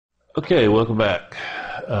Okay, welcome back.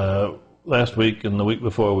 Last week and the week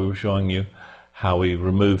before we were showing you how we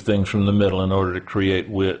remove things from the middle in order to create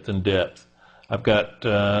width and depth. I've got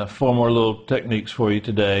 4 more little techniques for you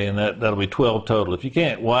today, and that'll be 12 total. If you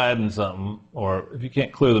can't widen something, or if you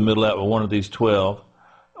can't clear the middle out with one of these 12,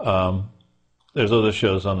 there's other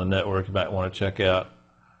shows on the network you might want to check out.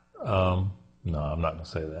 No, I'm not going to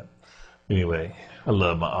say that. Anyway, I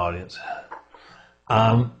love my audience.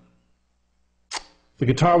 The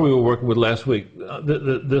guitar we were working with last week,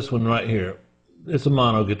 this one right here, it's a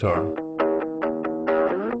mono guitar.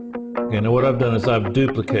 Okay, now what I've done is I've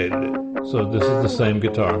duplicated it. So this is the same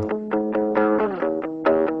guitar.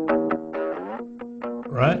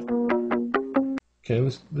 Right? Okay,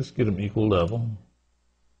 let's get them equal level.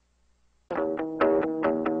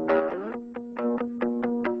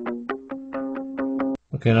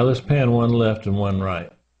 Okay, now let's pan one left and one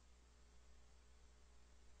right.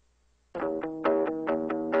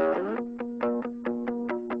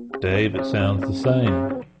 Dave, it sounds the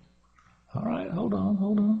same. All right, hold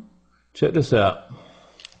on. Check this out.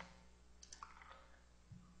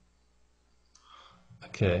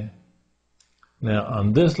 Okay. Now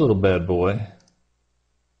on this little bad boy,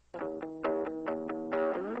 we're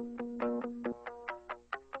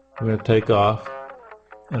going to take off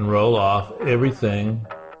and roll off everything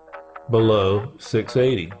below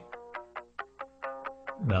 680.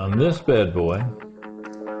 Now on this bad boy,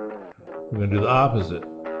 we're going to do the opposite.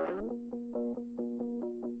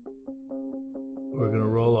 We're going to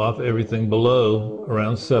roll off everything below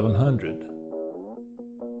around 700.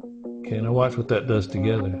 Okay, now watch what that does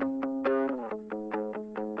together.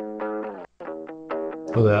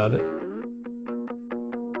 Without it.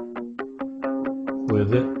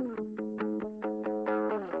 With it.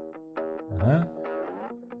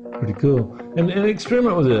 Pretty cool. And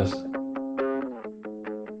experiment with this.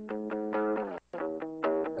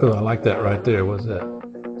 Oh, I like that right there. What's that?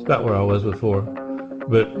 It's about where I was before.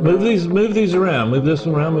 But move these around. Move this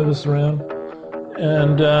around. Move this around.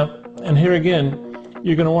 And here again,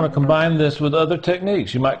 you're going to want to combine this with other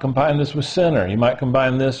techniques. You might combine this with center. You might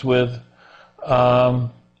combine this with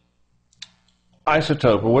isotope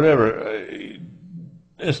or whatever.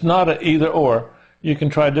 It's not an either or. You can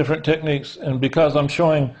try different techniques. And because I'm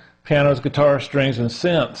showing pianos, guitars, strings, and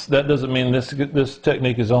synths, that doesn't mean this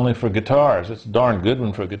technique is only for guitars. It's a darn good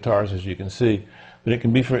one for guitars, as you can see. But it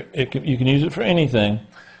can be you can use it for anything.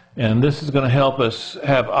 And this is going to help us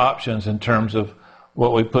have options in terms of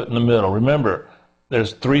what we put in the middle. Remember,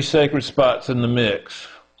 there's 3 sacred spots in the mix.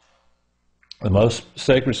 The most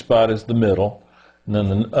sacred spot is the middle, and then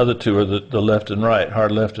the other 2 are the left and right,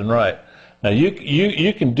 hard left and right. Now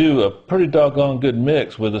you can do a pretty doggone good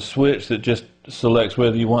mix with a switch that just selects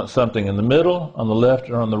whether you want something in the middle, on the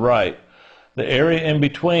left, or on the right. The area in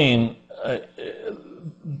between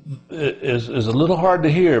is a little hard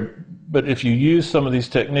to hear, but if you use some of these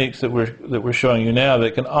techniques that we're showing you now,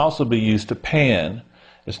 that can also be used to pan.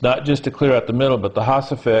 It's not just to clear out the middle, but the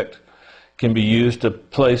Haas effect can be used to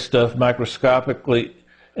place stuff microscopically,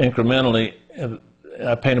 incrementally.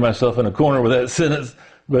 I painted myself in a corner with that sentence,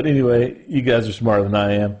 but anyway, you guys are smarter than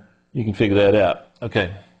I am. You can figure that out.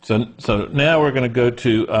 Okay, so now we're going to go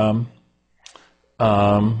to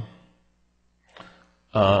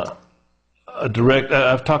a direct.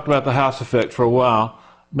 I've talked about the Haas effect for a while.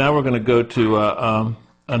 Now we're going to go to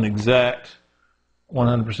an exact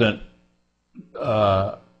 100%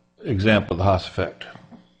 example of the Haas effect.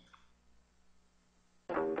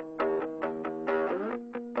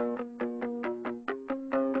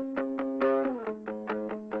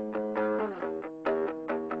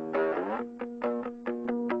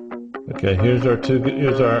 Okay, here's our two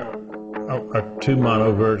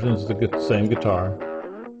mono versions of the same guitar.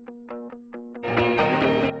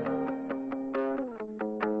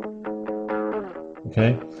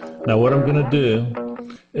 Okay, now what I'm going to do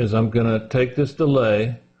is I'm going to take this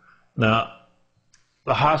delay. Now,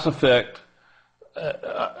 the Haas effect,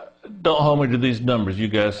 don't hold me to these numbers, you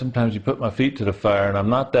guys. Sometimes you put my feet to the fire, and I'm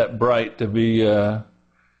not that bright to be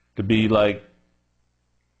like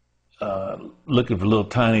looking for little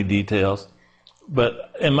tiny details.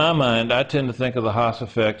 But in my mind, I tend to think of the Haas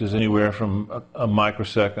effect as anywhere from a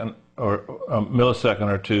microsecond or a millisecond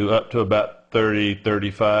or 2 up to about 30,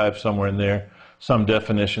 35, somewhere in there. Some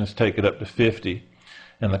definitions take it up to 50.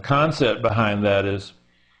 And the concept behind that is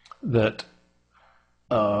that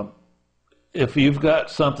if you've got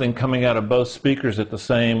something coming out of both speakers at the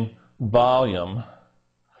same volume,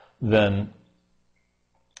 then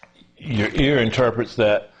your ear interprets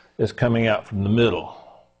that as coming out from the middle.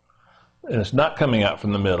 And it's not coming out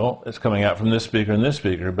from the middle, it's coming out from this speaker and this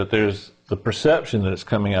speaker, but there's the perception that it's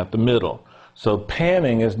coming out the middle. So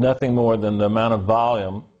panning is nothing more than the amount of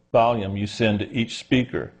volume you send to each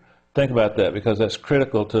speaker. Think about that, because that's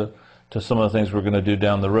critical to some of the things we're going to do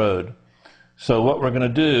down the road. So what we're going to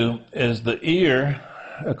do is the ear,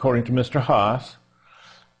 according to Mr. Haas,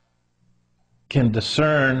 can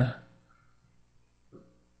discern.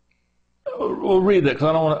 We'll read that because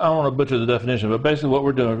I don't want to butcher the definition, but basically what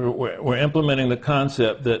we're doing, we're implementing the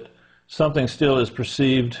concept that something still is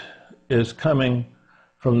perceived as coming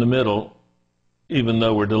from the middle, even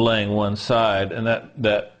though we're delaying one side, and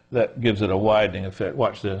that gives it a widening effect.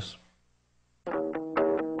 Watch this.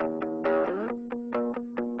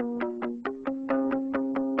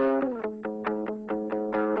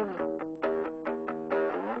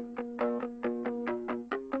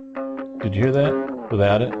 Did you hear that?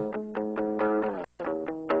 Without it?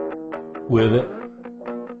 With it?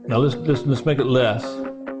 Now let's make it less.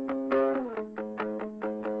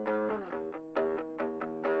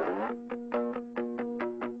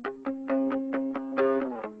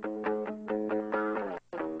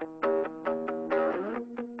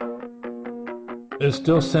 It's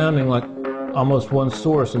still sounding like almost one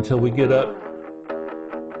source until we get up.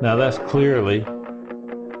 Now that's clearly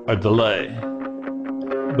a delay.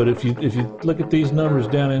 But if you look at these numbers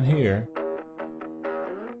down in here,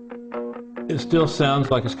 it still sounds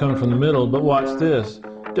like it's coming from the middle, but watch this.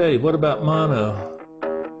 Dave, what about mono?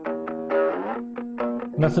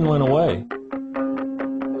 Nothing went away.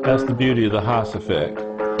 That's the beauty of the Haas effect.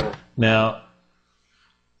 Now,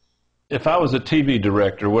 if I was a TV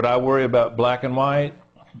director, would I worry about black and white?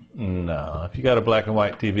 No. If you got a black and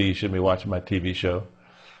white TV, you shouldn't be watching my TV show.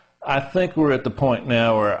 I think we're at the point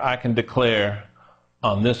now where I can declare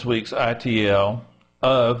on this week's ITL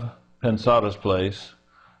of Pensado'S Place,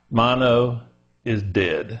 mono is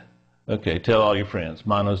dead. Okay, tell all your friends,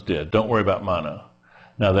 mono's dead. Don't worry about mono.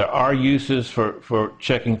 Now, there are uses for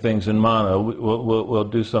checking things in mono. We'll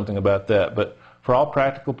do something about that. But for all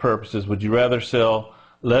practical purposes, would you rather sell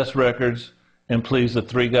less records and please the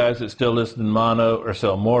three guys that still listen in mono, or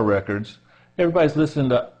sell more records? Everybody's listening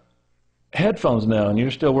to headphones now, and you're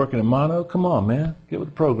still working in mono? Come on, man. Get with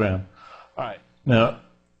the program. All right. Now,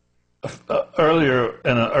 earlier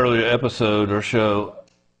in an earlier episode or show,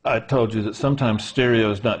 I told you that sometimes stereo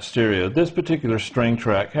is not stereo. This particular string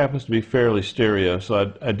track happens to be fairly stereo,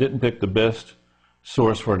 so I didn't pick the best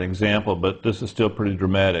source for an example, but this is still pretty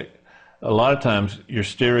dramatic. A lot of times your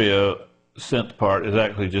stereo synth part is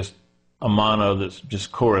actually just a mono that's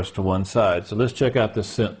just chorused to one side. So let's check out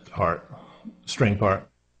this synth part, string part.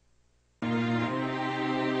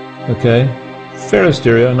 Okay, fairly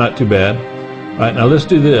stereo, not too bad. All right, now let's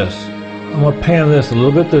do this. I'm going to pan this a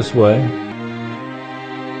little bit this way.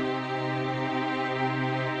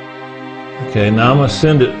 Okay, now I'm going to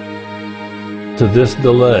send it to this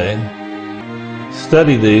delay.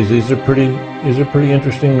 Study these. These are pretty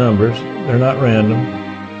interesting numbers. They're not random.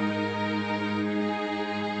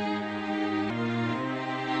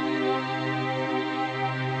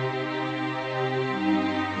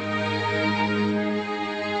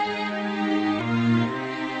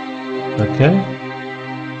 Okay.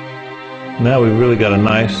 Now we've really got a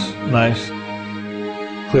nice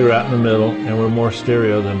clear out in the middle, and we're more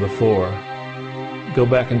stereo than before. Go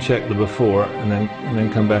back and check the before, and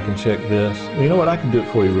then come back and check this. Well, you know what? I can do it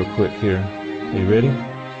for you real quick here. Are you ready?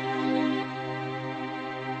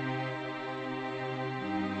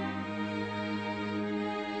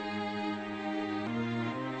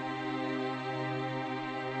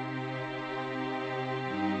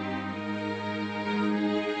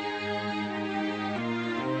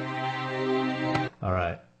 All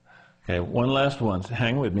right. Okay, one last one. So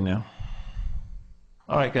hang with me now.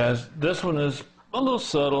 All right, guys. This one is a little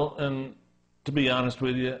subtle, and to be honest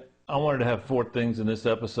with you, I wanted to have 4 things in this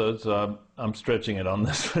episode, so I'm stretching it on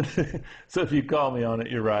this one. So if you call me on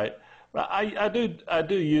it, you're right. But I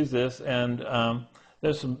do use this, and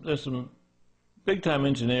there's some big time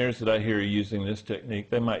engineers that I hear are using this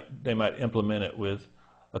technique. They might implement it with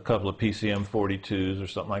a couple of PCM 42s or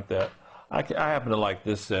something like that. I happen to like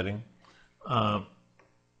this setting.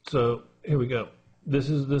 So here we go. This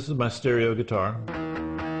is my stereo guitar.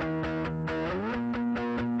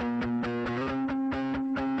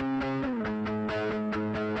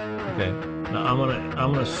 Okay. Now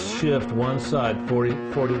I'm gonna shift one side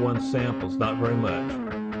 41 samples, not very much.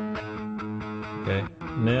 Okay.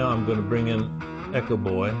 Now I'm gonna bring in Echo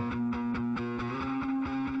Boy.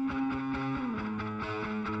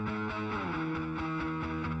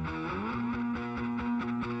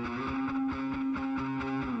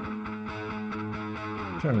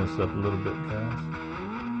 Turn this up a little bit, guys.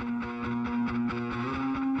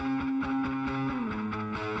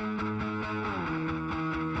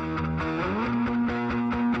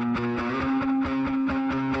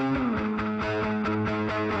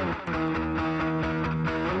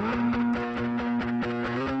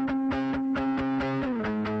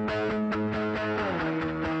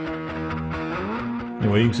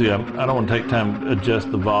 Anyway, you can see I don't want to take time to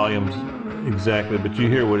adjust the volumes exactly, but you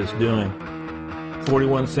hear what it's doing.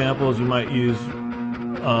 41 samples you might use.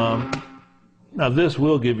 Now this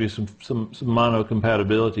will give you some mono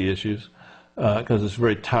compatibility issues because it's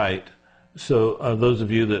very tight. So those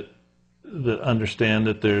of you that understand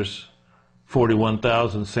that there's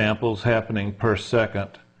 41,000 samples happening per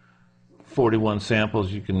second, 41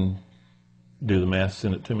 samples, you can do the math,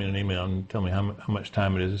 send it to me in an email and tell me how much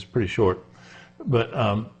time it is. It's pretty short. But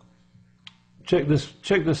check this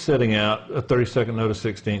setting out, a 32nd note, a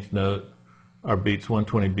 16th note, our beats,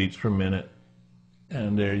 120 beats per minute.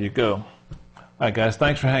 And there you go. All right, guys,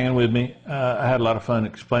 thanks for hanging with me. I had a lot of fun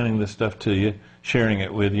explaining this stuff to you, sharing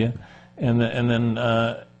it with you. And then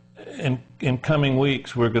in coming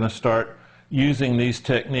weeks, we're going to start using these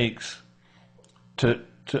techniques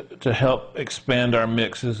to help expand our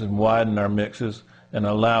mixes and widen our mixes and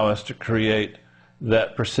allow us to create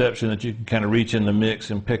that perception that you can kind of reach in the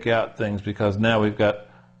mix and pick out things, because now we've got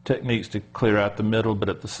techniques to clear out the middle but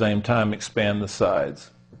at the same time expand the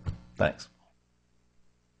sides. Thanks.